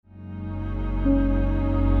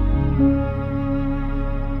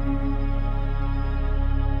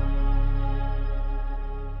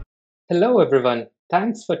Hello, everyone.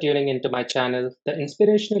 Thanks for tuning into my channel, the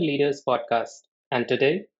Inspirational Leaders Podcast. And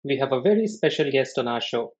today we have a very special guest on our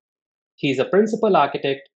show. He's a principal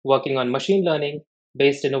architect working on machine learning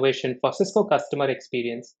based innovation for Cisco Customer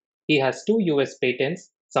Experience. He has two US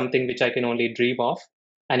patents, something which I can only dream of.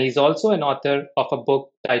 And he's also an author of a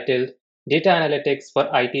book titled Data Analytics for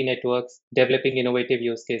IT Networks Developing Innovative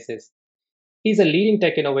Use Cases. He's a leading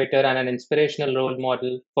tech innovator and an inspirational role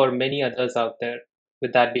model for many others out there.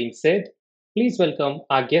 With that being said, please welcome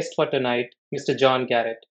our guest for tonight, Mr. John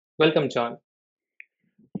Garrett. Welcome, John.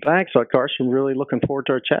 Thanks, Akash. I'm really looking forward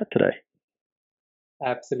to our chat today.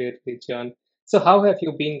 Absolutely, John. So, how have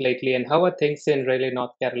you been lately, and how are things in Raleigh,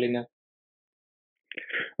 North Carolina?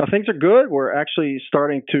 Things are good. We're actually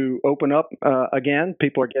starting to open up again.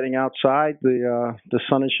 People are getting outside. The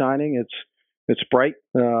sun is shining. It's bright.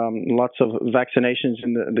 Lots of vaccinations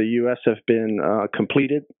in the U.S. have been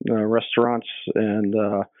completed. Restaurants and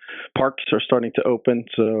parks are starting to open.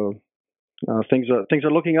 So things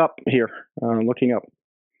are looking up here. Looking up.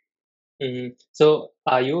 So,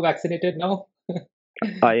 are you vaccinated now?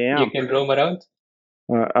 I You am. can roam around?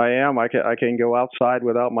 I am. I can go outside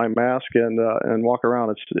without my mask and walk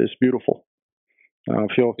around. It's beautiful.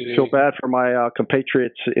 Feel Really? bad for my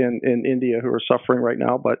compatriots in India who are suffering right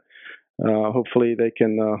now, but hopefully they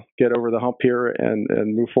can get over the hump here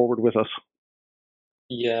and move forward with us.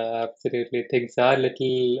 Yeah, absolutely. Things are a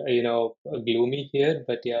little, gloomy here,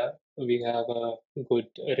 but yeah, we have a good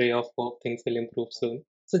ray of hope. Things will improve soon.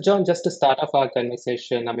 So, John, just to start off our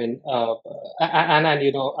conversation,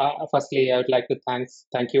 firstly, I would like to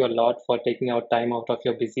thank you a lot for taking out time out of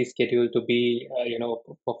your busy schedule to be,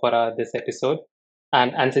 for this episode.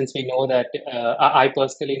 And since we know that, I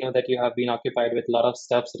personally know that you have been occupied with a lot of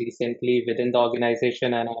stuffs recently within the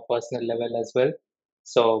organization and on a personal level as well.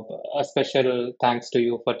 So, a special thanks to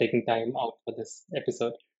you for taking time out for this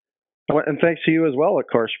episode. And thanks to you as well,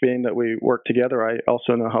 Akarsh, being that we work together. I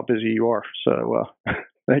also know how busy you are, so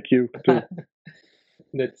thank you too.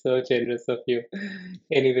 That's so generous of you.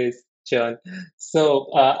 Anyways, John. So,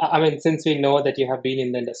 since we know that you have been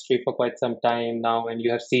in the industry for quite some time now and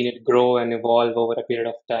you have seen it grow and evolve over a period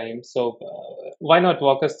of time, so why not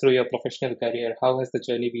walk us through your professional career? How has the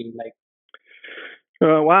journey been like?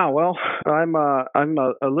 Wow. Well, I'm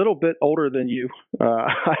a little bit older than you.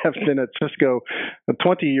 I have been at Cisco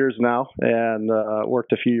 20 years now, and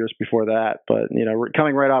worked a few years before that. But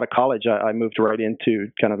coming right out of college, I moved right into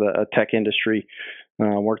kind of a tech industry.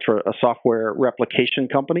 Worked for a software replication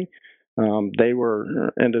company. They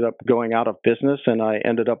were ended up going out of business, and I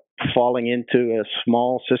ended up falling into a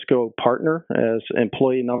small Cisco partner as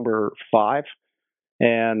employee number 5,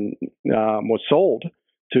 and was sold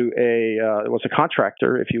to it was a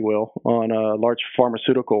contractor, if you will, on a large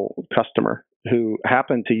pharmaceutical customer who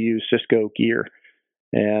happened to use Cisco gear,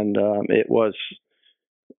 and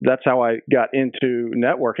that's how I got into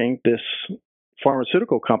networking. This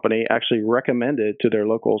pharmaceutical company actually recommended to their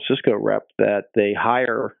local Cisco rep that they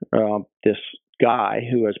hire this guy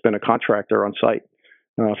who has been a contractor on site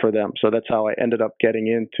for them. So that's how I ended up getting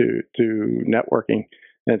into networking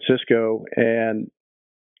at Cisco. And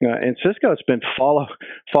Cisco, it's been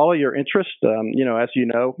follow your interest. As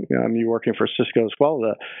you're working for Cisco as well.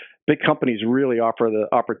 The big companies really offer the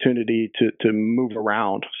opportunity to move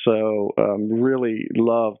around. So really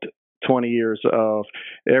loved 20 years of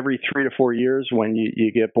every 3 to 4 years when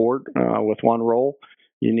you get bored with one role.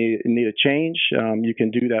 You need a change. You can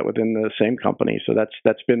do that within the same company. So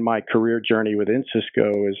that's been my career journey within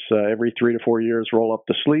Cisco. Is every 3 to 4 years, roll up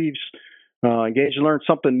the sleeves, engage and learn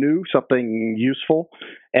something new, something useful,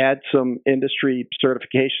 add some industry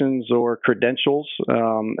certifications or credentials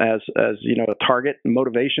as a target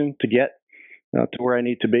motivation to get to where I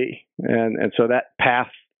need to be, and so that path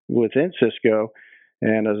within Cisco.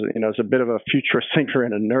 And as a bit of a futurist thinker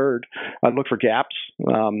and a nerd, I look for gaps.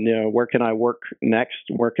 Where can I work next?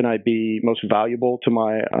 Where can I be most valuable to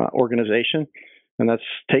my organization? And that's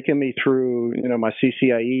taken me through my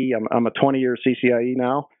CCIE. I'm a 20-year CCIE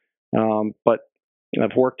now. But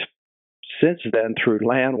I've worked since then through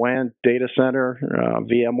LAN, WAN, data center,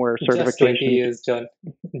 VMware Just 20 certifications. years, John.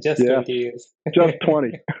 Just Yeah, 20 years. just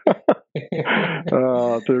 20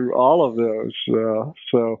 through all of those.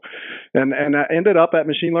 And I ended up at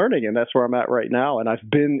machine learning, and that's where I'm at right now. And I've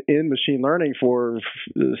been in machine learning for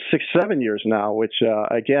 6, 7 years now, which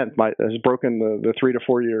again has broken the 3 to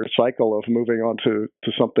 4 year cycle of moving on to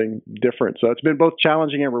something different. So it's been both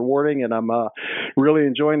challenging and rewarding, and I'm really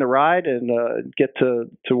enjoying the ride and get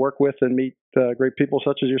to work with and meet great people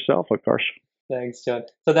such as yourself, Akarsh. Thanks, John.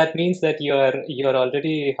 So that means that you're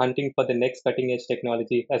already hunting for the next cutting edge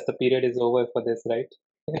technology as the period is over for this, right?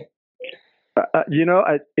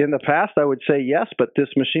 In the past, I would say yes, but this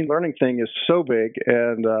machine learning thing is so big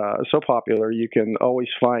and so popular. You can always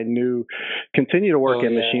continue to work Oh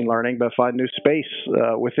in yeah. machine learning, but find new space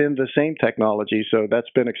within the same technology. So that's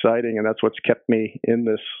been exciting, and that's what's kept me in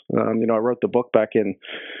this. I wrote the book back in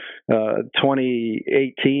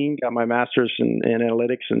 2018, got my master's in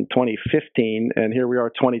analytics in 2015, and here we are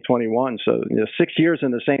 2021. So 6 years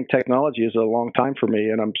in the same technology is a long time for me,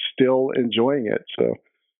 and I'm still enjoying it. So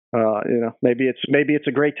maybe it's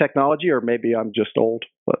a great technology, or maybe I'm just old.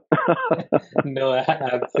 But No,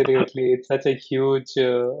 absolutely. It's such a huge,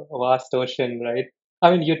 vast ocean, right?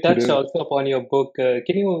 I mean, you it touched is. also upon your book. Can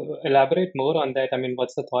you elaborate more on that? I mean,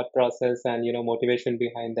 what's the thought process and, motivation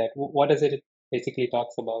behind that? What does it basically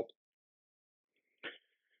talks about?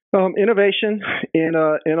 Innovation in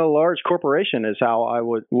a large corporation is how I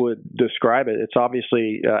would describe it. It's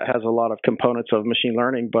obviously has a lot of components of machine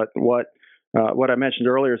learning, but what I mentioned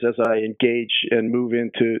earlier is as I engage and move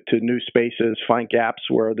into new spaces, find gaps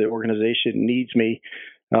where the organization needs me,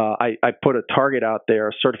 I put a target out there,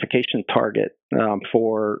 a certification target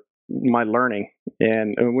for my learning.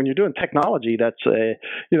 And when you're doing technology, that's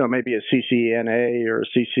maybe a CCNA or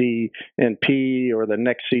CCNP or the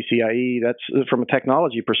next CCIE. That's from a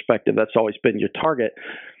technology perspective. That's always been your target.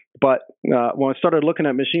 But when I started looking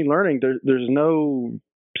at machine learning, there's no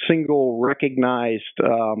single recognized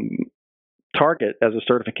target as a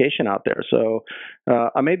certification out there. So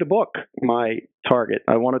I made the book my target.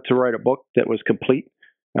 I wanted to write a book that was complete,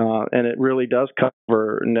 and it really does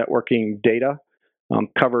cover networking data.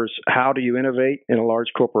 Covers how do you innovate in a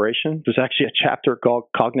large corporation. There's actually a chapter called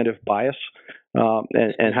cognitive bias,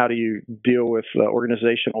 and how do you deal with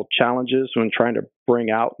organizational challenges when trying to bring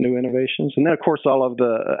out new innovations. And then, of course, all of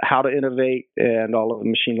the how to innovate and all of the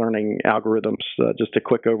machine learning algorithms. Just a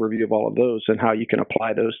quick overview of all of those and how you can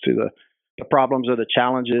apply those to the problems or the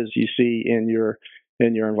challenges you see in your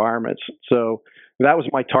environments. So that was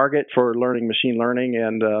my target for learning machine learning,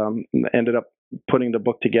 and ended up putting the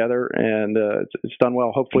book together, and it's done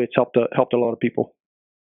well. Hopefully, it's helped a lot of people.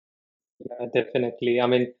 Definitely. I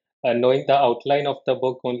mean, knowing the outline of the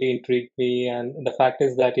book only intrigued me, and the fact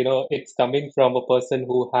is that, it's coming from a person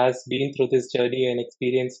who has been through this journey and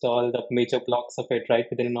experienced all the major blocks of it, right,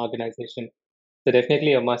 within an organization. So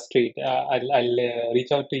definitely a must read. I'll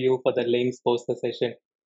reach out to you for the links post the session.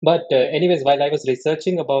 But anyways, while I was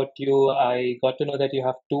researching about you, I got to know that you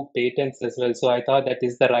have two patents as well. So I thought that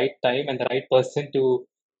is the right time and the right person to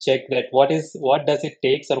check that what does it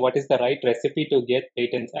takes or what is the right recipe to get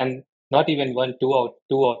patents, and not even one, two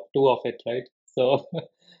of it, right? So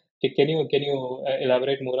can you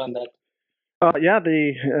elaborate more on that? Yeah,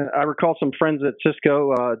 the I recall some friends at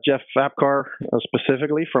Cisco, Jeff Apcar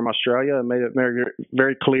specifically from Australia, made it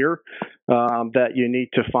very clear that you need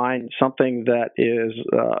to find something that is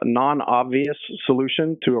a non-obvious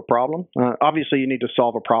solution to a problem. Obviously, you need to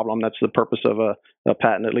solve a problem. That's the purpose of a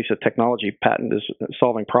patent, at least a technology patent, is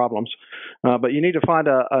solving problems. But you need to find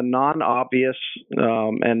a non-obvious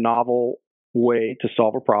and novel way to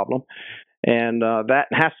solve a problem, and that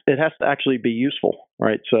has to actually be useful,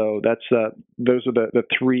 right? So those are the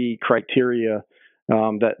three criteria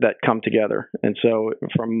that come together. And so,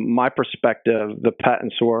 from my perspective, the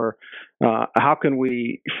patents were how can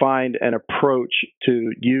we find an approach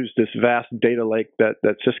to use this vast data lake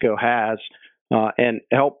that Cisco has, and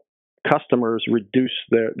help customers reduce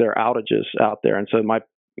their outages out there. And so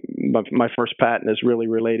my first patent is really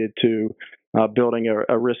related to building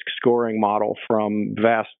a risk scoring model from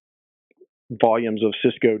vast volumes of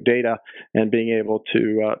Cisco data, and being able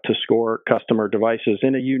to score customer devices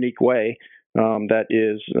in a unique way that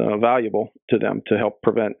is valuable to them to help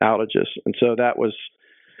prevent outages. And so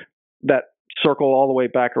that circle all the way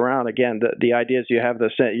back around again. The idea is you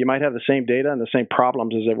might have the same data and the same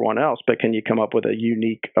problems as everyone else, but can you come up with a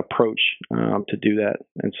unique approach to do that?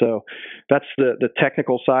 And so that's the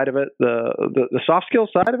technical side of it. The soft skill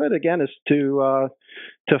side of it again is to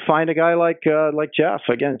find a guy like Jeff.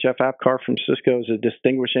 Again, Jeff Apcar from Cisco is a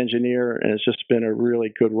distinguished engineer, and it's just been a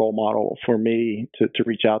really good role model for me to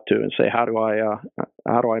reach out to and say, how do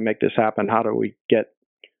I make this happen? How do we get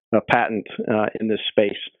a patent in this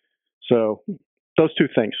space? So those two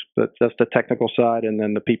things. That's the technical side, and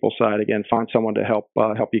then the people side. Again, find someone to help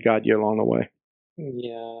you, guide you along the way.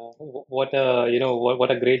 Yeah, what a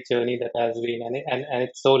what a great journey that has been, and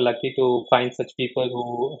it's so lucky to find such people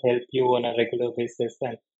who help you on a regular basis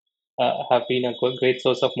and have been a great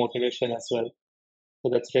source of motivation as well.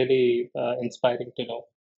 So that's really inspiring to know.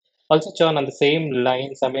 Also, John, on the same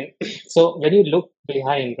lines, I mean, so when you look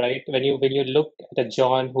behind, right, when you look at a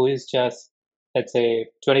John who is just, let's say,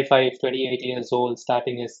 25, 28 years old,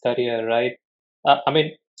 starting his career, right? I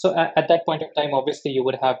mean, So at that point of time, obviously, you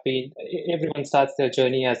would have been. Everyone starts their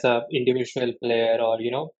journey as a individual player, or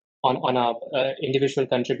on a individual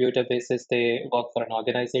contributor basis. They work for an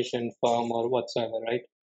organization, firm, or whatsoever, right?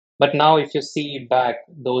 But now, if you see back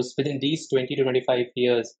those within these 20 to 25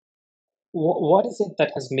 years, what is it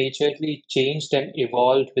that has majorly changed and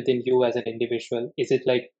evolved within you as an individual? Is it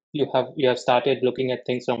like you have started looking at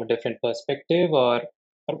things from a different perspective, or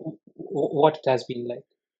what it has been like?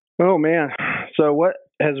 Oh man. So what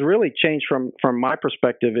has really changed from my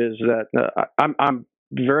perspective is that I'm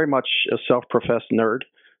very much a self-professed nerd,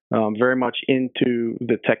 very much into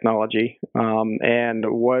the technology. And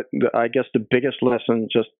I guess the biggest lesson,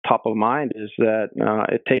 just top of mind, is that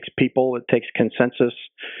it takes people, it takes consensus,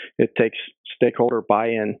 it takes stakeholder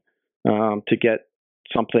buy-in to get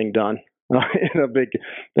something done. In a big,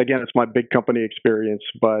 again, it's my big company experience,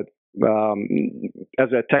 but um,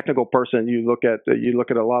 as a technical person, you look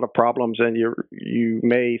at a lot of problems, and you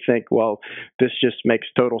may think, well, this just makes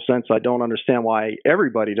total sense. I don't understand why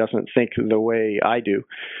everybody doesn't think the way I do.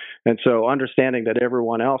 And so, understanding that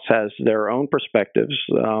everyone else has their own perspectives,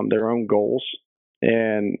 their own goals,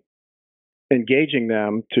 and engaging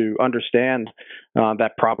them to understand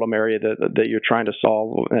that problem area that you're trying to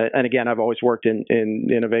solve. And again, I've always worked in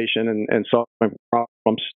innovation and solving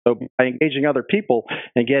problems. So by engaging other people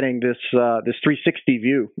and getting this 360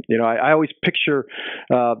 view, I always picture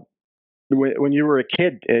when you were a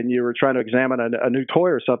kid and you were trying to examine a new toy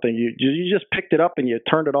or something, you just picked it up and you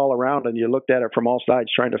turned it all around and you looked at it from all sides,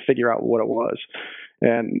 trying to figure out what it was.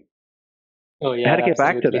 And Oh I had yeah, to get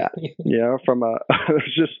back to absolutely. that. From a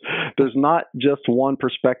there's not just one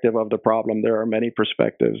perspective of the problem. There are many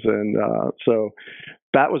perspectives, and so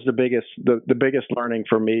that was the biggest learning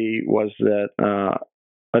for me was that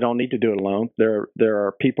I don't need to do it alone. There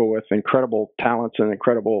are people with incredible talents and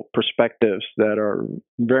incredible perspectives that are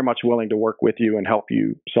very much willing to work with you and help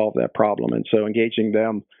you solve that problem. And so engaging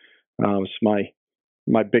them was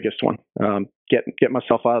my biggest one. Get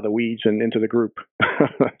myself out of the weeds and into the group.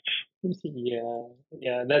 Yeah,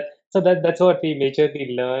 yeah. That's what we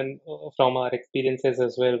majorly learn from our experiences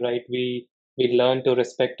as well, right? We learn to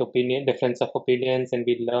respect difference of opinions, and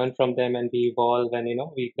we learn from them, and we evolve, and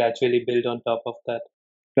we gradually build on top of that.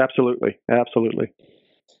 Absolutely, absolutely.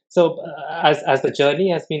 So, as the journey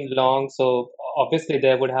has been long, so obviously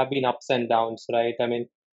there would have been ups and downs, right? I mean,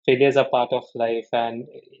 failures are part of life, and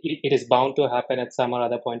it is bound to happen at some or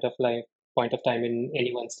other point of time in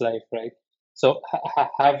anyone's life, right? So,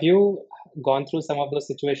 have you gone through some of those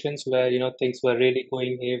situations where things were really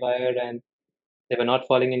going haywire and they were not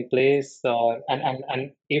falling in place, or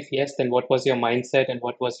and if yes, then what was your mindset and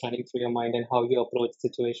what was running through your mind and how you approached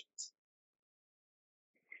situations?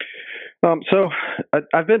 So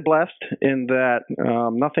I've been blessed in that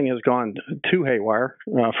nothing has gone too haywire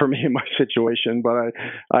for me in my situation, but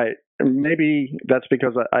I maybe that's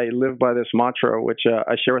because I live by this mantra, which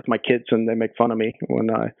I share with my kids, and they make fun of me when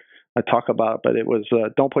I talk about it. But it was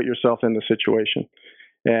don't put yourself in the situation,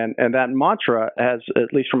 and that mantra has,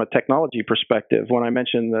 at least from a technology perspective, when I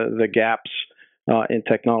mentioned the gaps. In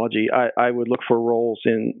technology, I would look for roles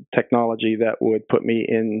in technology that would put me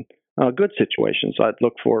in good situations. I'd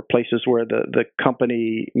look for places where the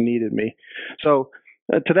company needed me. So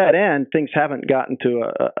to that end, things haven't gotten to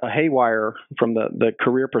a haywire from the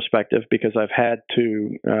career perspective because I've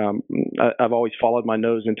always followed my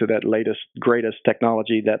nose into that latest, greatest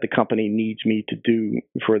technology that the company needs me to do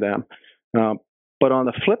for them. Um, but on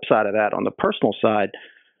the flip side of that, on the personal side,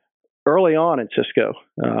 early on in Cisco,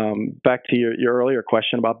 back to your earlier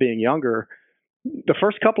question about being younger, the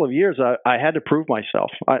first couple of years, I had to prove myself.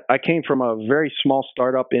 I came from a very small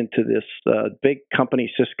startup into this big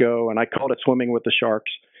company, Cisco, and I called it swimming with the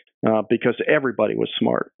sharks because everybody was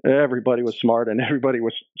smart. Everybody was smart, and everybody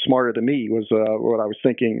was smarter than me was what I was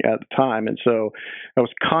thinking at the time. And so I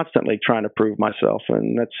was constantly trying to prove myself,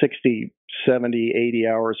 and that's 60, 70, 80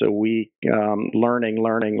 hours a week,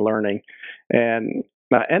 learning. And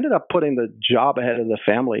I ended up putting the job ahead of the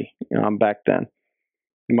family back then.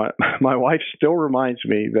 My my wife still reminds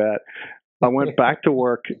me that I went back to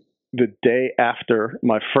work the day after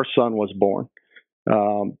my first son was born.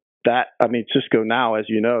 Cisco now, as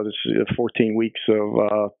you know, this is 14 weeks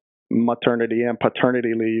of maternity and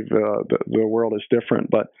paternity leave. The world is different,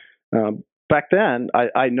 but back then,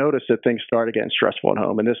 I noticed that things started getting stressful at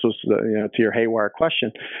home, and this was to your haywire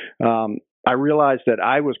question. I realized that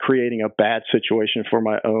I was creating a bad situation for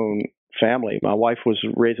my own family. My wife was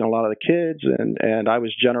raising a lot of the kids, and I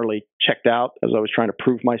was generally checked out as I was trying to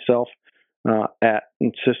prove myself at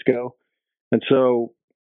Cisco. And so,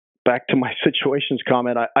 back to my situations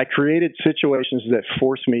comment, I created situations that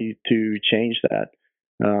forced me to change that.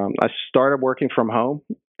 I started working from home,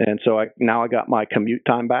 and so I got my commute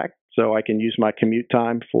time back, so I can use my commute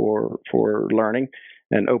time for learning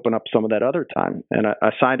and open up some of that other time. And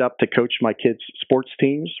I signed up to coach my kids' sports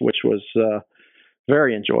teams, which was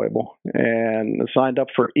very enjoyable, and signed up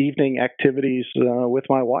for evening activities with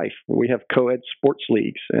my wife. We have co-ed sports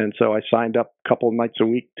leagues, and so I signed up a couple of nights a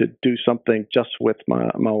week to do something just with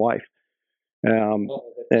my wife.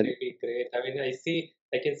 Oh, that's And really great. I mean,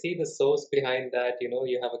 I can see the source behind that.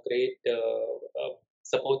 You have a great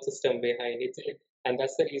support system behind and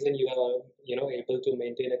that's the reason you are, able to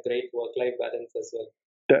maintain a great work-life balance as well.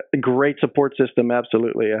 a great support system,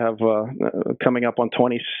 absolutely. I have coming up on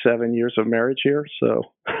 27 years of marriage here, so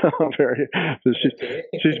very. Okay.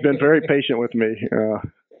 She's been very patient with me.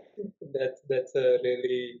 That's a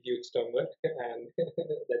really huge number, and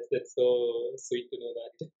that's so sweet to know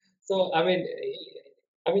that. So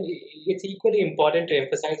it's equally important to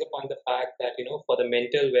emphasize upon the fact that for the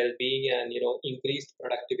mental well-being and increased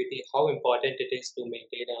productivity, how important it is to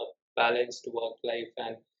maintain a balanced work life.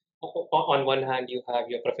 And on one hand, you have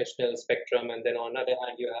your professional spectrum, and then on other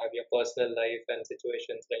hand, you have your personal life and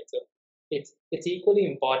situations, right? So it's equally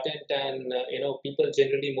important, and people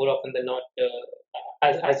generally more often than not.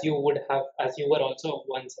 As you would have as you were also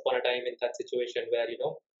once upon a time in that situation where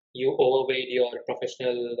you overweighed your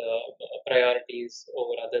professional priorities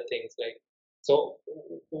over other things, like so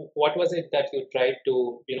what was it that you tried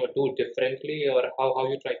to do differently, or how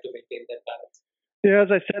you tried to maintain that balance? Yeah,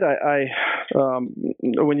 as I said,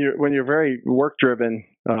 when you're very work driven,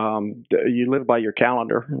 you live by your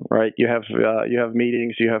calendar, right? You have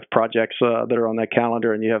meetings, you have projects that are on that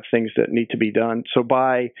calendar, and you have things that need to be done. So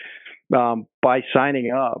by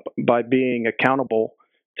signing up, by being accountable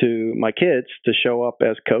to my kids to show up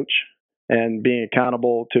as coach, and being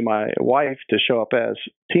accountable to my wife to show up as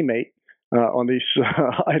teammate on these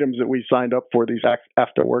items that we signed up for, these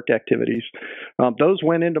after work activities. Those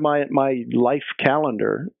went into my life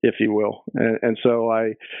calendar, if you will, and so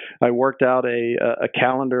I worked out a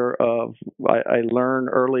calendar of I learn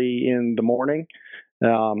early in the morning.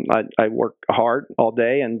 I work hard all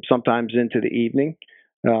day and sometimes into the evening,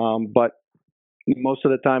 but most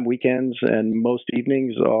of the time weekends and most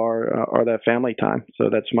evenings are that family time. So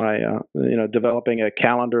that's my developing a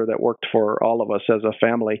calendar that worked for all of us as a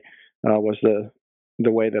family was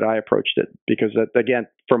the way that I approached it, because that, again,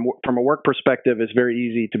 from a work perspective, it's very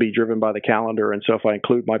easy to be driven by the calendar, and so if I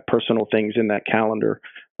include my personal things in that calendar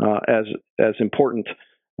as important,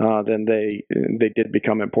 then they did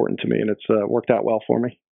become important to me, and it's worked out well for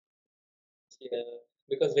me. Yeah,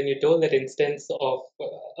 because when you told that instance of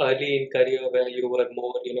early in career where you were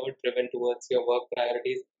more, driven towards your work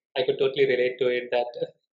priorities, I could totally relate to it. That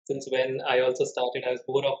since when I also started, I was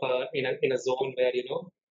more of a zone where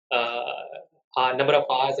number of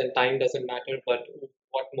hours and time doesn't matter, but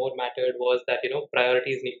what more mattered was that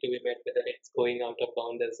priorities need to be met, whether it's going out of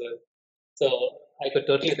bound as well. So I could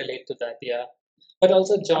totally relate to that. Yeah. But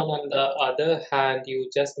also, John, on the other hand, you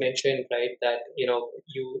just mentioned, right, that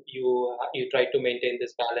you try to maintain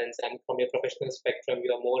this balance, and from your professional spectrum,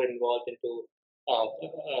 you are more involved into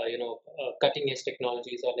cutting edge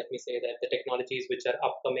technologies, or let me say that the technologies which are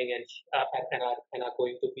upcoming and are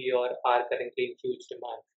going to be or are currently in huge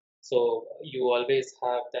demand. So you always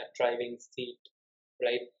have that driving seat,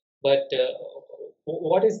 right? But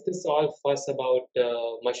what is this all fuss about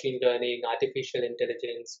machine learning, artificial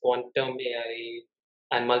intelligence, quantum AI,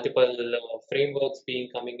 and multiple frameworks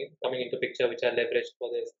coming into picture which are leveraged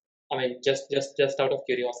for this? I mean, just out of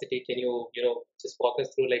curiosity, can you just walk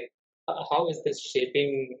us through, like, how is this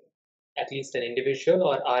shaping at least an individual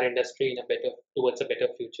or our industry in a better towards a better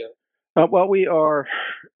future? Well, we are.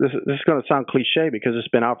 This is going to sound cliche because it's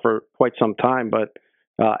been out for quite some time, but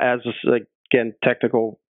as again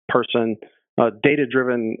technical person,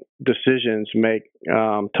 data-driven decisions make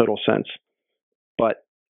total sense. But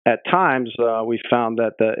at times, we found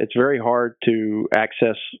that it's very hard to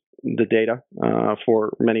access the data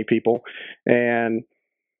for many people, and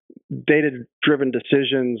data-driven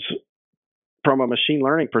decisions from a machine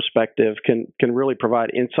learning perspective can really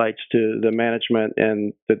provide insights to the management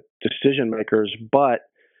and the decision makers. But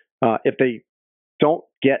if they don't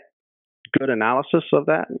get good analysis of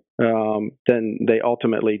that, then they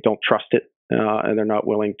ultimately don't trust it, and they're not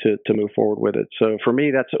willing to move forward with it. So for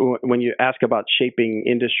me, that's when you ask about shaping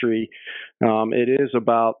industry, it is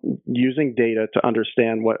about using data to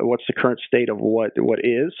understand what's the current state of what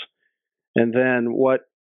is, and then what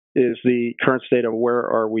is the current state of where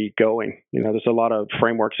are we going. There's a lot of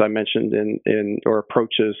frameworks I mentioned in or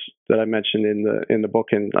approaches that I mentioned in the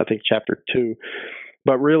book, in I think chapter 2,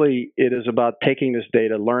 But really, it is about taking this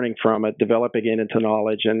data, learning from it, developing it into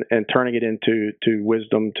knowledge, and turning it into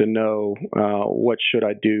wisdom to know what should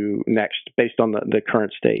I do next based on the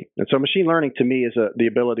current state. And so machine learning to me is the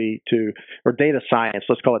ability to, or data science,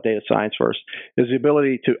 let's call it data science first, is the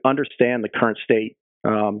ability to understand the current state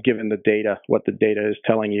given the data, what the data is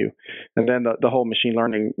telling you. And then the whole machine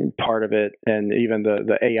learning part of it, and even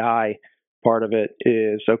the AI part of it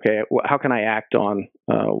is, okay, how can I act on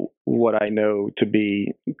what I know to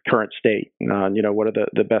be current state? What are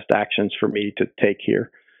the best actions for me to take here?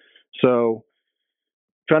 So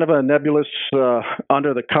kind of a nebulous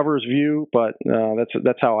under the covers view, but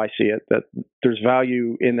that's how I see it. That there's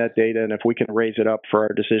value in that data, and if we can raise it up for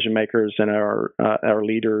our decision makers and our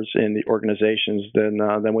leaders in the organizations,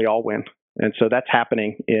 then we all win. And so that's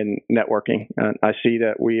happening in networking. And I see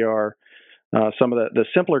that we are some of the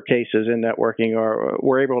simpler cases in networking are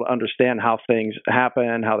we're able to understand how things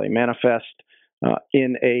happen, how they manifest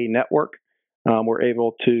in a network. We're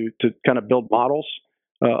able to kind of build models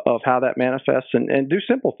of how that manifests and do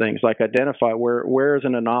simple things like identify where is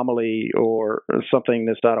an anomaly or something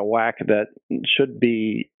that's out of whack that should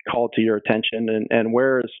be called to your attention, and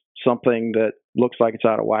where is something that looks like it's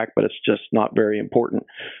out of whack but it's just not very important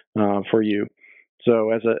for you.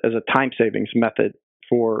 So as a time savings method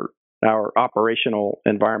for our operational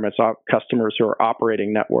environments, our customers who are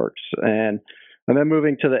operating networks, and then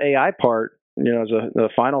moving to the AI part. As the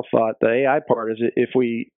final thought, the AI part is if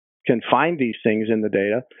we can find these things in the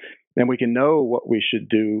data and we can know what we should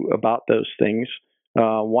do about those things,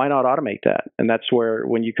 why not automate that? And that's where,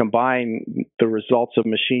 when you combine the results of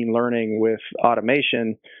machine learning with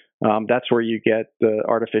automation, that's where you get the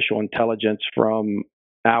artificial intelligence from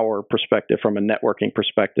our perspective, from a networking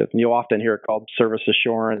perspective. And you'll often hear it called service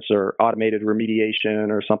assurance or automated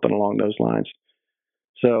remediation or something along those lines.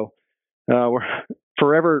 So we're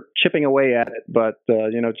forever chipping away at it, but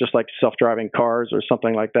just like self-driving cars or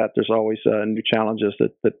something like that, there's always new challenges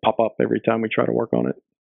that pop up every time we try to work on it.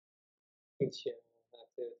 Yeah,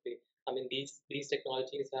 absolutely. I mean, these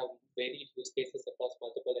technologies have varied use cases across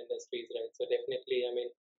multiple industries, right? So definitely, I mean,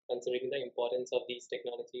 considering the importance of these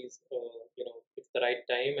technologies, it's the right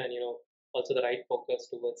time, and also the right focus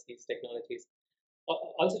towards these technologies.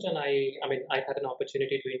 Also, John, I had an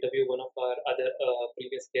opportunity to interview one of our other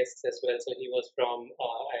previous guests as well. So he was from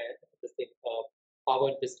this thing,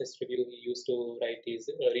 Harvard Business Review. He used to write these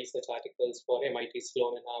research articles for MIT,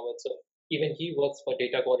 Sloan, and Harvard. So even he works for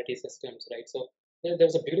data quality systems, right? So there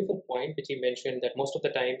was a beautiful point which he mentioned that most of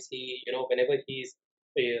the times he, whenever he's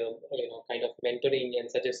kind of mentoring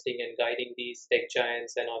and suggesting and guiding these tech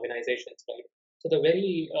giants and organizations, right? So the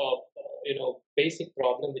very basic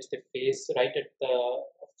problem which they face right at the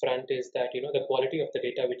front is that the quality of the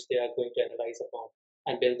data which they are going to analyze upon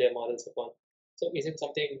and build their models upon. So is it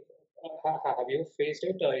something? Have you faced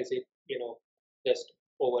it, or is it just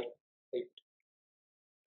over?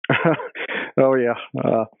 Oh yeah,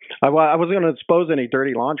 I wasn't going to expose any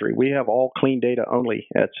dirty laundry. We have all clean data only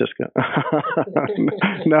at Cisco.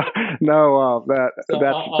 no, that's all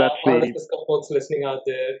the Cisco folks listening out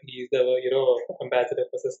there, he's the ambassador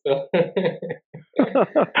for Cisco.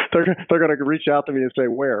 they're going to reach out to me and say,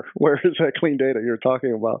 where is that clean data you're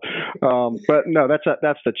talking about? But no, that's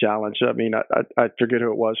the challenge. I mean, I forget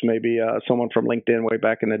who it was. Maybe someone from LinkedIn way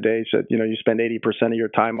back in the day said, you spend 80% of your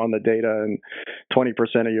time on the data and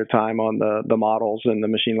 20% of your time on the models and the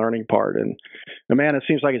machine learning part. And man, it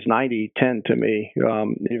seems like it's 90-10 to me,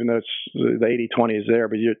 even though it's the 80-20 is there.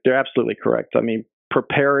 But they're absolutely correct. I mean,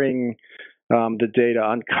 preparing the data,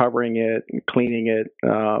 uncovering it, cleaning it,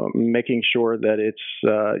 making sure that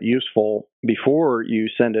it's useful before you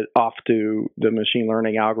send it off to the machine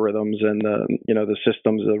learning algorithms and the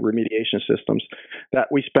systems, the remediation systems. That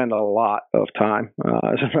we spend a lot of time.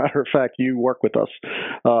 As a matter of fact, you work with us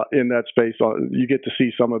in that space. You get to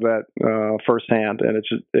see some of that firsthand, and it's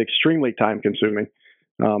extremely time consuming,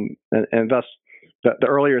 and thus. The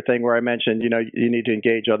earlier thing where I mentioned, you need to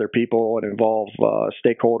engage other people and involve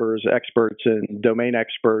stakeholders, experts, and domain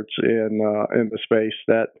experts in the space.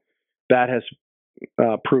 That has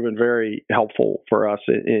proven very helpful for us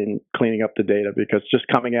in cleaning up the data, because just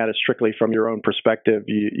coming at it strictly from your own perspective,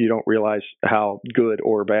 you don't realize how good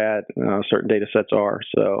or bad certain data sets are.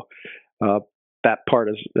 So that part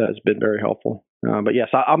has been very helpful. But yes,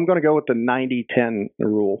 I'm going to go with the 90-10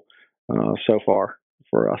 rule so far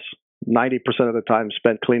for us. 90% of the time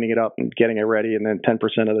spent cleaning it up and getting it ready, and then 10%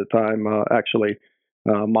 of the time actually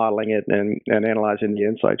modeling it and analyzing the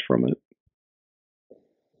insights from it.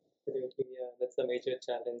 Absolutely, yeah, that's a major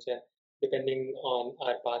challenge. And depending on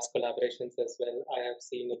our past collaborations as well, I have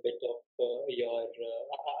seen a bit of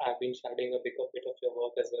I've been shadowing a bit of your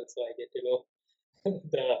work as well, so I get to know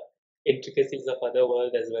the intricacies of other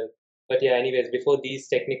world as well. But yeah, anyways, before these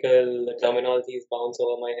technical terminologies bounce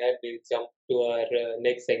over my head, we'll jump to our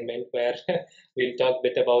next segment where we'll talk a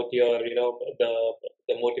bit about your,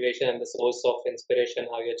 the motivation and the source of inspiration,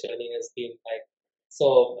 how your journey has been like.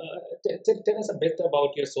 So, tell us a bit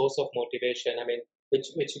about your source of motivation. I mean,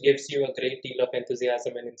 which gives you a great deal of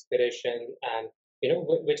enthusiasm and inspiration, and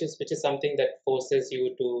which is something that forces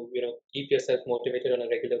you to keep yourself motivated on a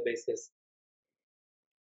regular basis.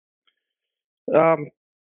 Um,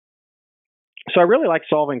 so I really like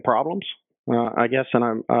solving problems, I guess,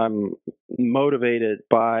 and I'm motivated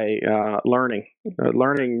by learning.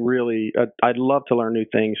 Learning really, I'd love to learn new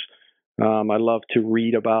things. I love to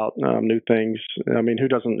read about new things. I mean, who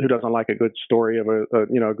doesn't like a good story of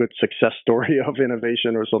a good success story of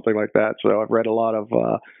innovation or something like that? So I've read a lot of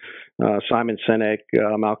Simon Sinek,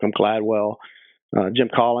 Malcolm Gladwell, Jim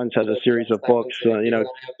Collins has a Oh, series yes, of Simon books. Sinek. Even I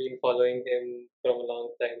have been following him from a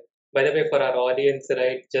long time. By the way, for our audience,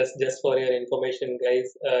 right, just for your information,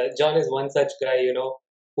 guys, John is one such guy,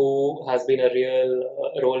 who has been a real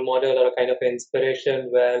role model or a kind of inspiration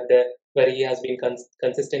where he has been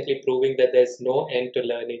consistently proving that there's no end to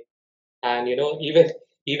learning. And even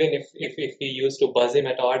if we used to buzz him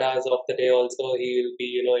at odd hours of the day, also he'll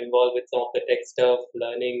be involved with some of the tech stuff,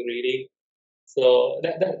 learning, reading. So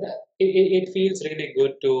it feels really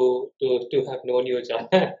good to have known you, John,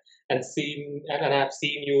 and I've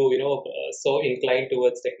seen you, so inclined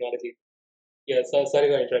towards technology. Yeah, so sorry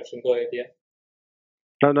for interruption. Go ahead. Yeah.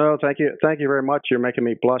 No, no, thank you very much. You're making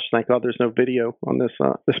me blush. Thank God there's no video on this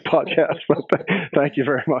podcast. But thank you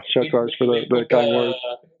very much, of course, for We'll the put kind words.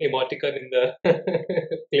 emoticon in the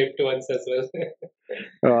clipped ones as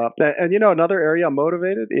well. And another area I'm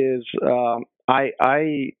motivated is I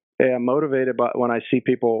am motivated by when I see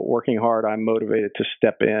people working hard. I'm motivated to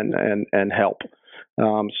step in and help.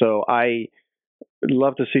 So I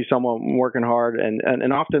love to see someone working hard,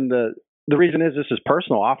 and often the reason is this is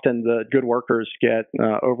personal. Often the good workers get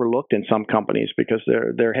overlooked in some companies because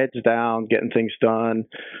they're heads down, getting things done,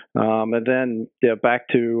 and then back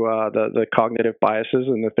to the cognitive biases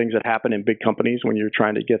and the things that happen in big companies when you're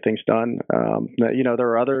trying to get things done. There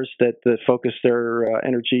are others that focus their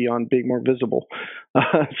energy on being more visible.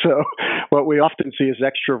 So what we often see is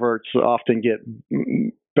extroverts often get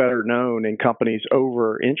better known in companies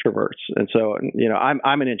over introverts. And so,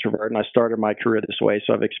 I'm an introvert and I started my career this way.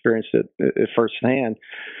 So I've experienced it firsthand.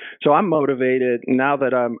 So I'm motivated now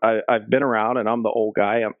that I've been around and I'm the old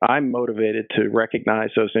guy. I'm motivated to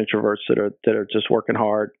recognize those introverts that are just working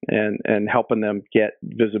hard and helping them get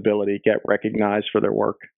visibility, get recognized for their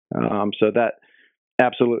work. So that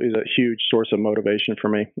absolutely is a huge source of motivation for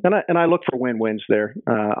me. And I look for win-wins there.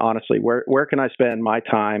 Honestly, where can I spend my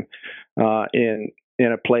time in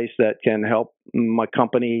a place that can help my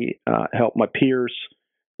company, help my peers,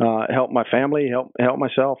 help my family, help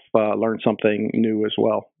myself learn something new as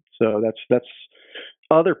well. So that's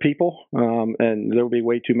other people, and there will be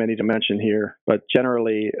way too many to mention here. But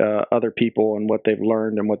generally, other people and what they've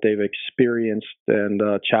learned and what they've experienced and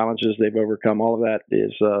challenges they've overcome. All of that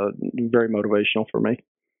is very motivational for me.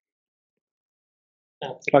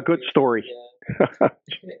 A good Absolutely. story. Yeah.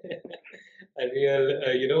 A real,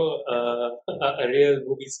 a real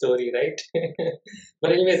movie story, right?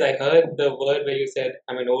 But anyways, I heard the word where you said,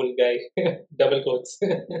 "I'm an old guy," double quotes.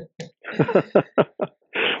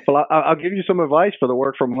 Well, I'll give you some advice for the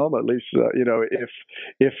work from home. At least,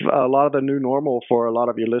 if a lot of the new normal for a lot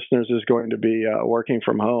of your listeners is going to be working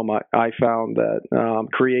from home, I found that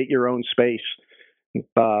create your own space.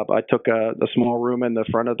 I took a small room in the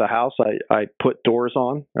front of the house. I put doors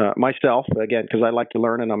on myself again because I like to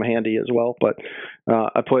learn and I'm handy as well. But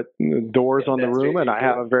I put doors Yeah, on the that's room and really I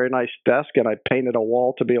have cool. a very nice desk and I painted a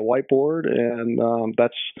wall to be a whiteboard and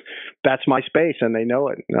that's my space and they know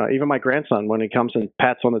it. Even my grandson, when he comes and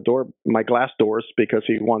pats on the door, my glass doors because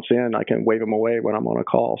he wants in, I can wave him away when I'm on a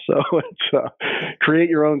call. So it's create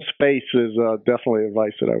your own space is definitely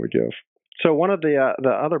advice that I would give. So one of the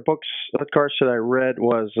other books, cards that I read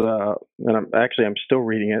was, and I'm still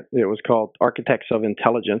reading it. It was called Architects of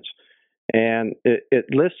Intelligence, and it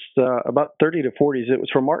lists about 30 to 40s. It was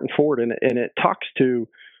from Martin Ford, and it talks to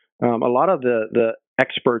a lot of the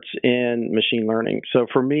experts in machine learning. So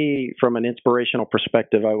for me, from an inspirational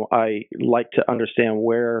perspective, I like to understand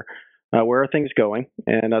where are things going,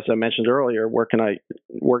 and as I mentioned earlier, where can I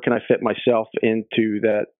fit myself into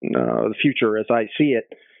that the future as I see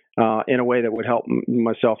it in a way that would help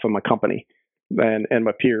myself and my company and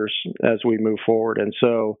my peers as we move forward. And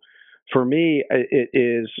so for me, it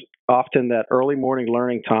is often that early morning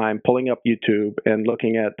learning time, pulling up YouTube and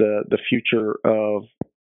looking at the future of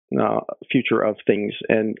things.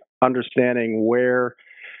 And understanding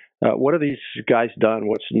what have these guys done?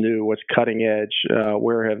 What's new? What's cutting edge?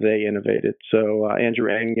 Where have they innovated? So Andrew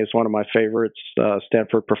Ng is one of my favorites.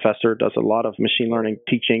 Stanford professor, does a lot of machine learning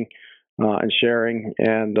teaching and sharing.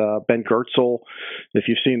 And Ben Goertzel, if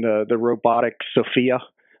you've seen the robotic Sophia,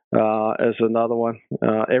 is another one.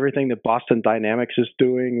 Everything that Boston Dynamics is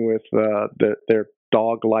doing with their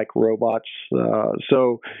dog-like robots.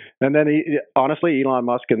 And then honestly, Elon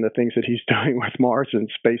Musk and the things that he's doing with Mars and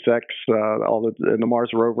SpaceX, and the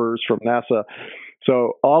Mars rovers from NASA.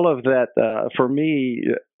 So all of that, for me,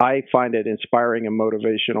 I find it inspiring and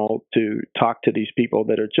motivational to talk to these people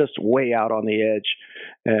that are just way out on the edge,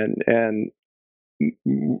 and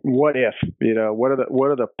what if, what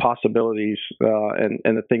are the possibilities, and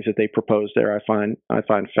the things that they propose there, I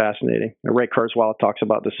find fascinating. Ray Kurzweil talks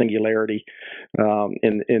about the singularity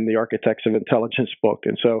in the Architects of Intelligence book,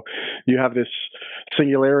 and so you have this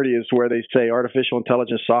singularity is where they say artificial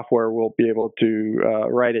intelligence software will be able to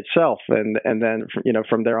write itself, and then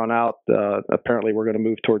from there on out, apparently we're going to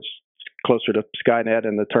move towards closer to Skynet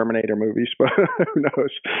and the Terminator movies, but who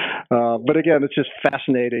knows? But again, it's just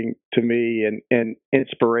fascinating to me and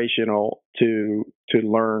inspirational to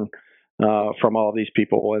learn from all these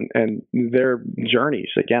people and their journeys.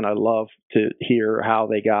 Again, I love to hear how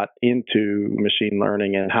they got into machine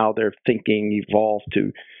learning and how their thinking evolved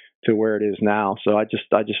to where it is now. So I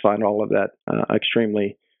just find all of that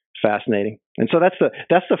extremely fascinating. And so that's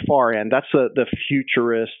the far end. That's the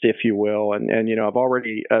futurist, if you will. And I've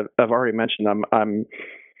already mentioned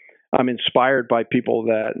I'm inspired by people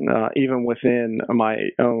that even within my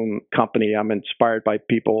own company, I'm inspired by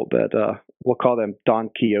people that we'll call them Don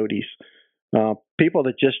Quixotes. People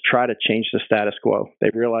that just try to change the status quo.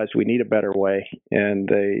 They realize we need a better way, and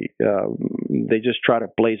they just try to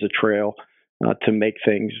blaze a trail to make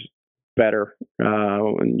things better,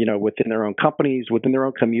 within their own companies, within their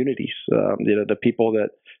own communities. The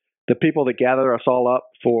people that gather us all up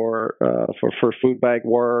for food bag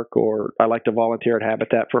work, or I like to volunteer at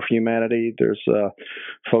Habitat for Humanity. There's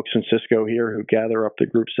folks in Cisco here who gather up the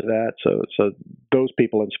groups of that. So those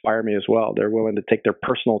people inspire me as well. They're willing to take their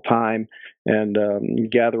personal time and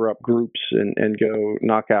gather up groups and go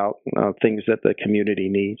knock out things that the community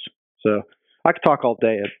needs. So I could talk all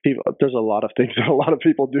day. There's a lot of things that a lot of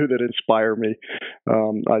people do that inspire me.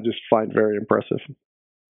 I just find very impressive.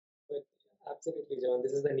 But absolutely, John.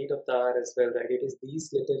 This is the need of the hour as well, right? It is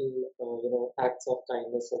these little, acts of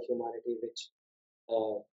kindness or humanity which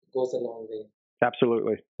goes a long way.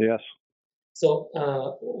 Absolutely, yes. So,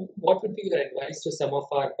 what would be your advice to some of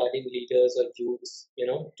our budding leaders or youths,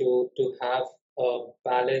 to have a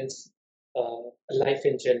balanced life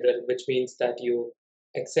in general, which means that you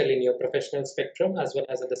excel in your professional spectrum as well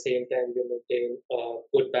as at the same time you maintain a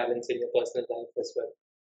good balance in your personal life as well?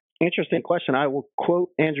 Interesting question. I will quote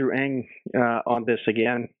Andrew Ng on this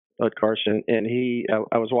again, Carson. And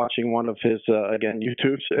I was watching one of his again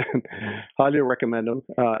YouTubes, and highly recommend him.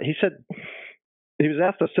 He said he was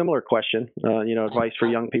asked a similar question. Advice for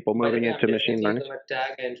young people By the moving way, into I'm machine definitely learning. gonna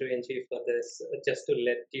tag Andrew NG for this, just to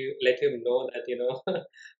let him know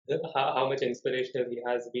that how much inspirational he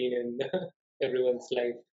has been in everyone's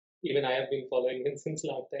life. Even I have been following him since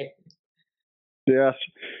long time. Yes,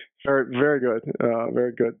 very very good,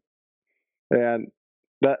 very good. And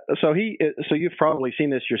that so you've probably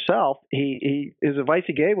seen this yourself. His advice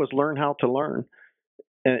he gave was learn how to learn.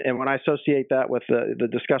 And when I associate that with the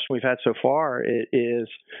discussion we've had so far, it is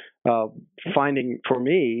finding for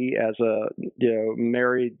me as a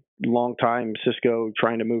married long time Cisco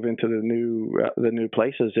trying to move into the new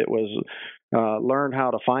places. It was learn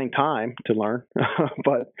how to find time to learn.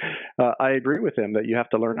 But I agree with him that you have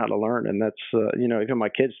to learn how to learn, and that's even my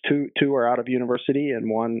kids, two are out of university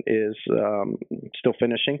and one is still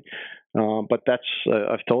finishing. But that's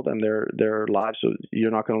I've told them their lives. So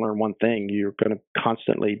you're not going to learn one thing. You're going to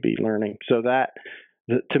constantly be learning. So that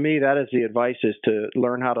to me, that is the advice: is to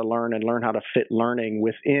learn how to learn and learn how to fit learning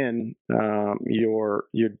within your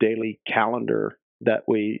daily calendar that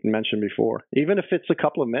we mentioned before. Even if it's a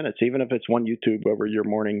couple of minutes, even if it's one YouTube over your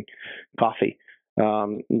morning coffee,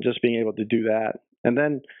 just being able to do that. And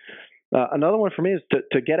then another one for me is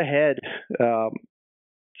to get ahead,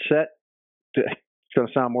 set. It's going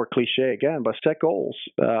to sound more cliche again, but set goals.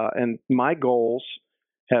 And my goals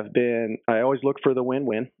have been, I always look for the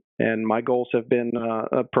win-win, and my goals have been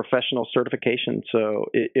a professional certification. So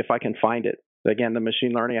if I can find it, again, the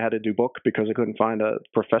machine learning, I had to do book because I couldn't find a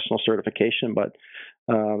professional certification, but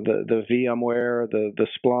the VMware, the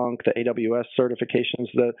Splunk, the AWS certifications,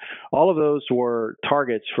 all of those were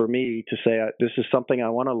targets for me to say, this is something I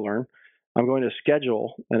want to learn. I'm going to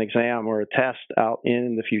schedule an exam or a test out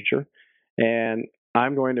in the future. And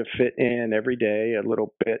I'm going to fit in every day a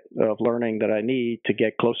little bit of learning that I need to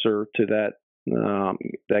get closer to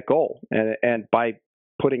that goal. And by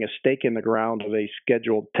putting a stake in the ground of a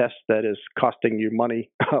scheduled test that is costing you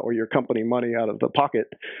money or your company money out of the pocket,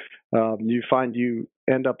 you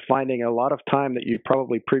end up finding a lot of time that you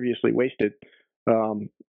probably previously wasted um,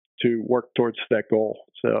 to work towards that goal.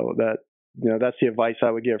 So that's the advice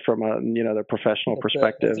I would give from the professional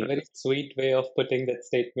perspective. That's a very sweet way of putting that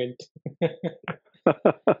statement.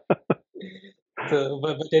 So,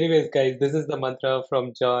 but anyways, guys, this is the mantra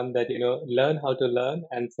from John that, learn how to learn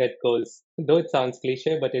and set goals. Though it sounds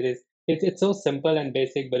cliche, but it's so simple and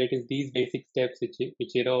basic, but it is these basic steps which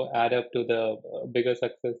add up to the bigger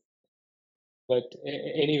success. But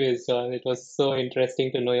anyways, John, it was so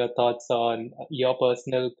interesting to know your thoughts on your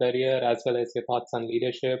personal career as well as your thoughts on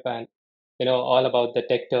leadership and, all about the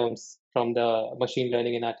tech terms from the machine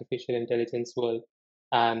learning and artificial intelligence world.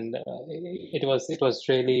 And it was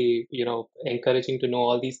really, encouraging to know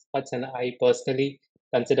all these thoughts. And I personally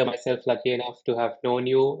consider myself lucky enough to have known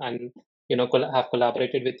you and, have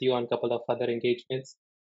collaborated with you on a couple of other engagements.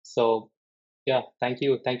 So yeah, thank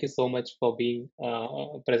you. Thank you so much for being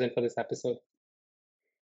present for this episode.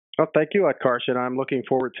 Well, thank you, Utkarsh, and I'm looking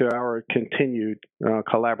forward to our continued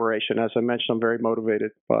collaboration. As I mentioned, I'm very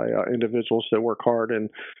motivated by individuals that work hard, and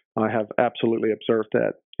I have absolutely observed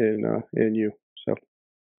that in you. So,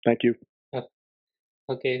 thank you. Uh,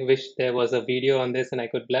 Okay, wish there was a video on this and I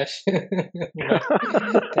could blush. But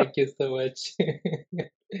thank you so much.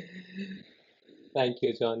 Thank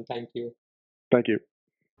you, John. Thank you. Thank you.